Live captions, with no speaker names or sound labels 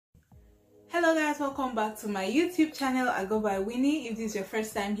Hello guys, welcome back to my YouTube channel. I go by Winnie. If this is your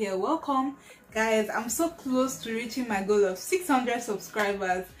first time here, welcome. Guys, I'm so close to reaching my goal of 600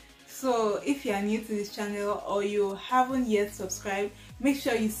 subscribers. So if you are new to this channel or you haven't yet subscribed, make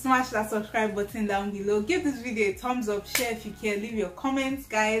sure you smash that subscribe button down below. Give this video a thumbs up, share if you care, leave your comments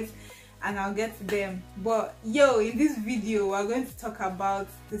guys, and I'll get to them. But yo, in this video we're going to talk about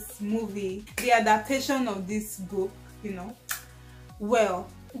this movie, the adaptation of this book, you know. Well,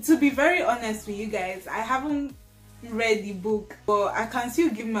 to be very honest with you guys, I haven't read the book, but I can still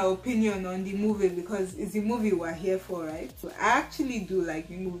give my opinion on the movie because it's the movie we're here for, right? So I actually do like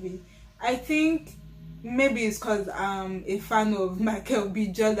the movie. I think maybe it's because I'm a fan of Micheal B.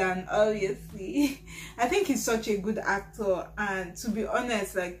 Jordan, obviously. I think he's such a good actor, and to be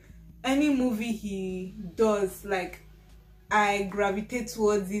honest, like any movie he does, like I gravitate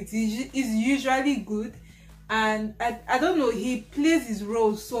towards it. It's usually good. And I don't know, he plays his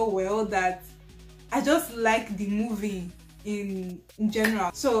role so well that I just like the movie in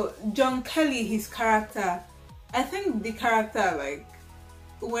general. So John Kelly, his character, I think the character like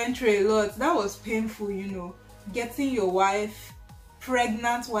went through a lot. That was painful, you know, getting your wife,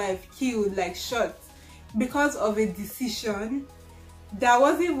 pregnant wife, killed, like shot because of a decision that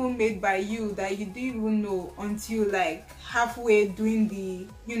wasn't even made by you, that you didn't even know until like halfway doing the,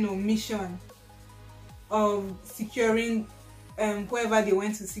 you know, mission of securing whoever they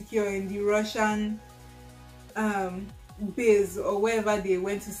went to secure in the Russian base, or wherever they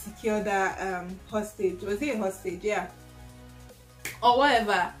went to secure that hostage. Was it a hostage? Yeah, or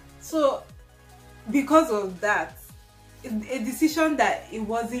whatever. So because of that, a decision that it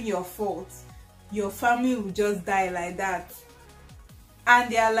wasn't your fault, your family will just die like that,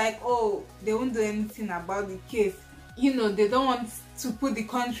 and they are like, oh, they won't do anything about the case. You know, they don't want to put the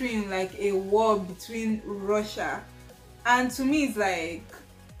country in like a war between Russia. And to me it's like,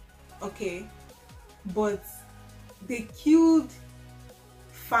 okay, but they killed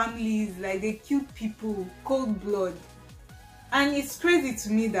families, like they killed people, cold blood. And it's crazy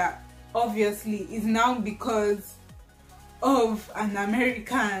to me that obviously it's now because of an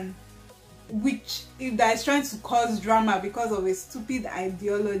American which that is trying to cause drama because of a stupid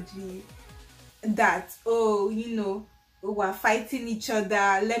ideology that, oh, you know, we're fighting each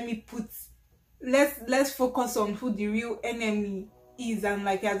other, let's focus on who the real enemy is, and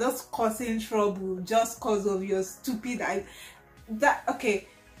like you're just causing trouble just cause of your stupid okay.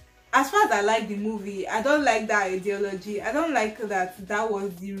 As far as I like the movie, I don't like that ideology. I don't like that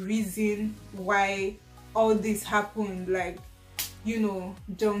was the reason why all this happened, like, you know,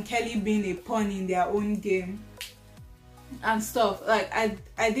 John Kelly being a pawn in their own game and stuff. Like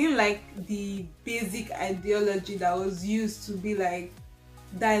I didn't like the basic ideology that was used to be like,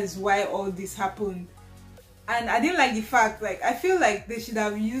 that is why all this happened. And I didn't like the fact, like I feel like they should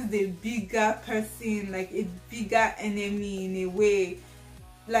have used a bigger person, like a bigger enemy in a way,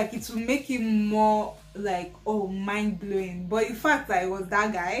 like it would make him more like, oh, mind-blowing. But the fact that it was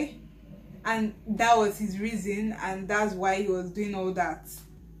that guy and that was his reason and that's why he was doing all that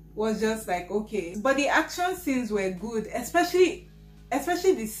was just like, okay. But the action scenes were good, especially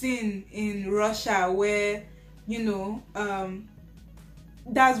the scene in Russia where, you know,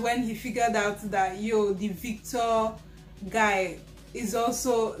 that's when he figured out that, yo, the Victor guy is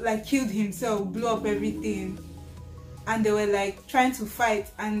also like killed himself, blew up everything, and they were like trying to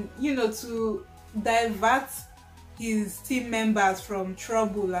fight, and you know, to divert his team members from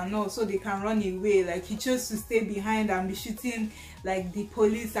trouble and all so they can run away. Like he chose to stay behind and be shooting like the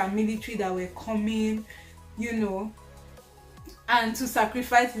police and military that were coming, you know, and to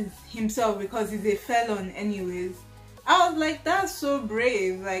sacrifice himself because he's a felon anyways. I was like, that's so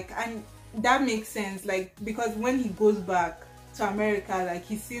brave. Like, and that makes sense, like, because when he goes back to America, like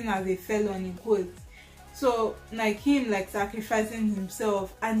he's seen as a felon in quotes. So like him like sacrificing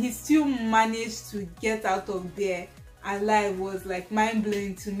himself and he still managed to get out of there alive was like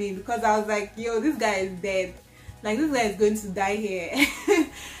mind-blowing to me, because I was like, yo, this guy is dead, like this guy is going to die here.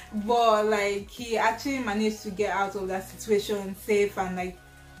 But like he actually managed to get out of that situation safe and like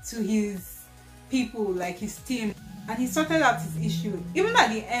to his people, like his team, and he sorted out his issue. Even at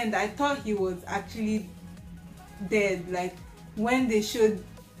the end I thought he was actually dead, like when they showed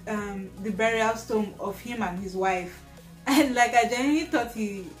the burial stone of him and his wife, and like I genuinely thought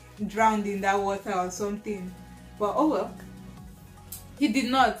he drowned in that water or something. But oh well, he did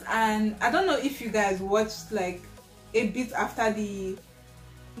not. And I don't know if you guys watched like a bit after the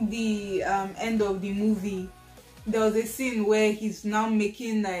end of the movie, there was a scene where he's now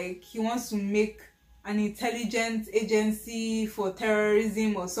making, like, he wants to make an intelligence agency for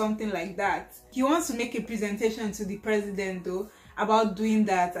terrorism or something like that. He wants to make a presentation to the president though, about doing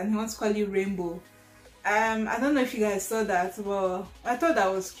that, and he wants to call it Rainbow. I don't know if you guys saw that, but I thought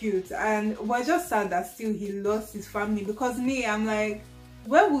that was cute, and we're just sad that still he lost his family. Because me, I'm like,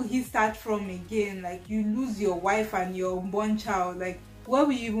 where will he start from again? Like, you lose your wife and your unborn child, like where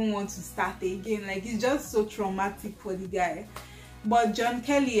will you even want to start again? Like, it's just so traumatic for the guy. But John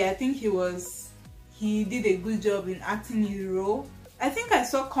Kelly, I think he did a good job in acting his role. I think I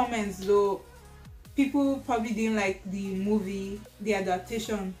saw comments though, people probably didn't like the movie, the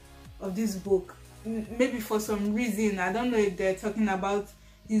adaptation of this book. Maybe for some reason, I don't know if they're talking about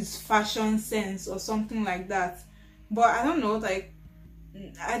his fashion sense or something like that. But I don't know, like,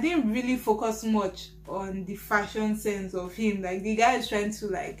 I didn't really focus much on the fashion sense of him. Like, the guy is trying to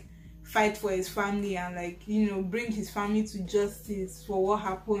like fight for his family and, like, you know, bring his family to justice for what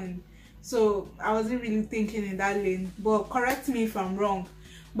happened. So I wasn't really thinking in that lane, but correct me if I'm wrong.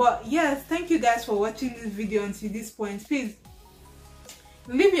 But yes, thank you guys for watching this video until this point. Please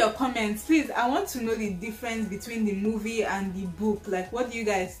leave your comments. Please, I want to know the difference between the movie and the book. Like, what do you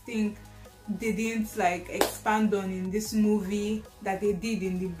guys think they didn't like expand on in this movie that they did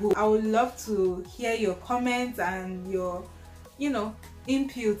in the book? I would love to hear your comments and your, you know,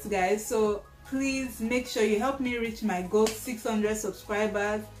 inputs, guys. So please make sure you help me reach my goal, 600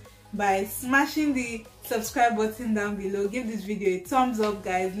 subscribers, by smashing the subscribe button down below. Give this video a thumbs up,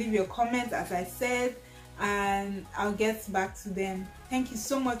 guys. Leave your comments as I said, and I'll get back to them. Thank you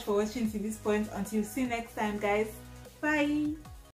so much for watching to this point. Until see you next time, guys. Bye.